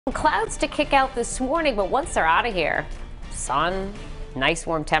Clouds to kick out this morning, but once they're out of here, sun, nice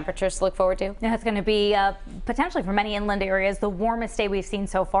warm temperatures to look forward to. Yeah, it's going to be potentially for many inland areas the warmest day we've seen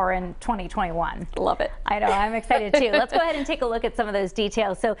so far in 2021. Love it. I know, I'm excited too. Let's go ahead and take a look at some of those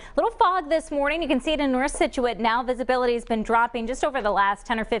details. So little fog this morning. You can see it in North Scituate now. Visibility has been dropping just over the last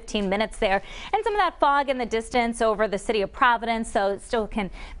 10 or 15 minutes there. And some of that fog in the distance over the city of Providence, so it still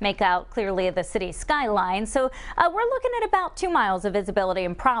can make out clearly the city skyline. So we're looking at about 2 miles of visibility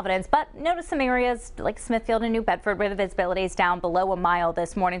in Providence, but notice some areas like Smithfield and New Bedford where the visibility is down below a mile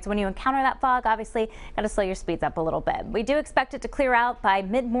this morning. So when you encounter that fog, obviously got to slow your speeds up a little bit. We do expect it to clear out by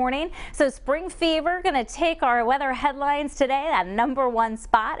mid-morning. So spring fever going to take our weather headlines today. That #1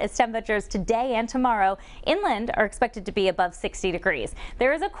 spot as temperatures today and tomorrow inland are expected to be above 60 degrees.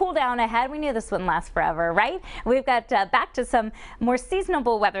 There is a cool down ahead. We knew this wouldn't last forever, right? We've got back to some more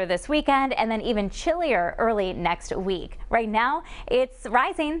seasonable weather this weekend and then even chillier early next week. Right now it's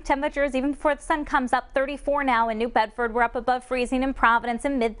rising temperatures even before the sun comes up. 34 now in New Bedford. We're up above freezing in Providence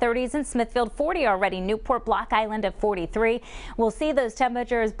and mid-30s in Smithfield, 40 already. Newport, Block Island at 43. We'll see those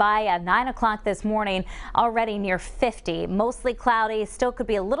temperatures by 9 o'clock this morning already near 50. Mostly cloudy. Still could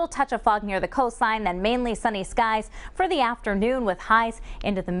be a little touch of fog near the coastline, then mainly sunny skies for the afternoon with highs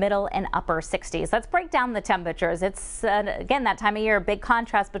into the middle and upper 60s. Let's break down the temperatures. It's again that time of year, a big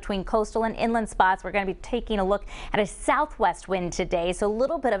contrast between coastal and inland spots. We're going to be taking a look at a southwest wind today, so a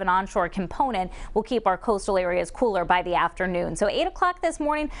little bit of an onshore component will keep our coastal areas cooler by the afternoon. So 8 o'clock this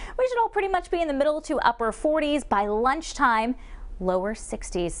morning, we should all pretty much be in the middle to upper 40s. By lunchtime, lower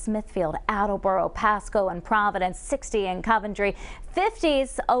 60s. Smithfield, Attleboro, Pasco, and Providence, 60 in Coventry.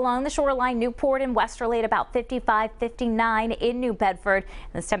 50s along the shoreline, Newport and Westerly at about 55, 59 in New Bedford.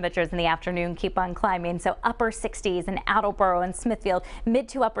 Those temperatures in the afternoon keep on climbing, so upper 60s in Attleboro and Smithfield, mid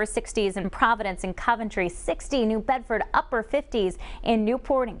to upper 60s in Providence and Coventry, 60 New Bedford, upper 50s in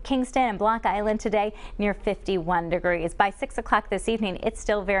Newport and Kingston and Block Island today near 51 degrees. By 6 o'clock this evening, it's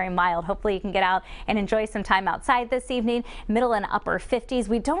still very mild. Hopefully you can get out and enjoy some time outside this evening. Middle and upper 50s.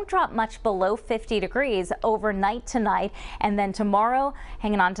 We don't drop much below 50 degrees overnight tonight, and then tomorrow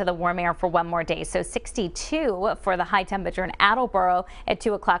hanging on to the warm air for one more day. So 62 for the high temperature in Attleboro at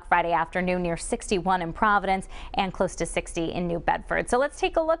 2 o'clock Friday afternoon, near 61 in Providence and close to 60 in New Bedford. So let's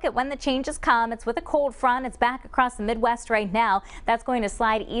take a look at when the changes come. It's with a cold front. It's back across the Midwest right now. That's going to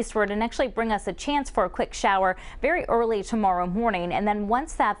slide eastward and actually bring us a chance for a quick shower very early tomorrow morning. And then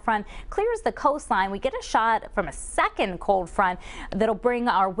once that front clears the coastline, we get a shot from a second cold front that'll bring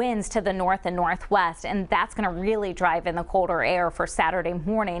our winds to the north and northwest, and that's going to really drive in the colder air for Saturday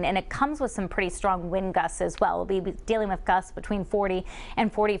morning. And it comes with some pretty strong wind gusts as well. We'll be dealing with gusts between 40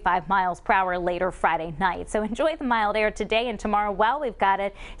 and 45 miles per hour later Friday night. So enjoy the mild air today and tomorrow. Well, we've got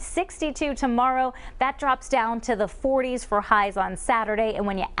it 62 tomorrow. That drops down to the 40s for highs on Saturday, and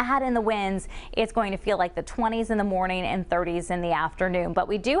when you add in the winds, it's going to feel like the 20s in the morning and 30s in the afternoon. But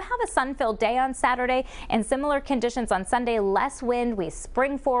we do have a sun-filled day on Saturday and similar conditions on Sunday. Less wind. We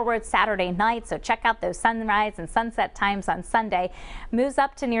spring forward Saturday night, so check out those sunrise and sunset times on Sunday. Moves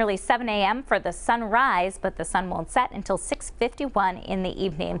up to nearly 7 a.m. for the sunrise, but the sun won't set until 6:51 in the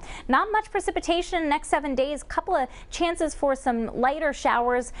evening. Not much precipitation in the next 7 days. Couple of chances for some lighter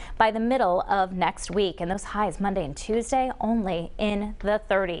showers by the middle of next week, and those highs Monday and Tuesday only in the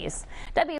 30s.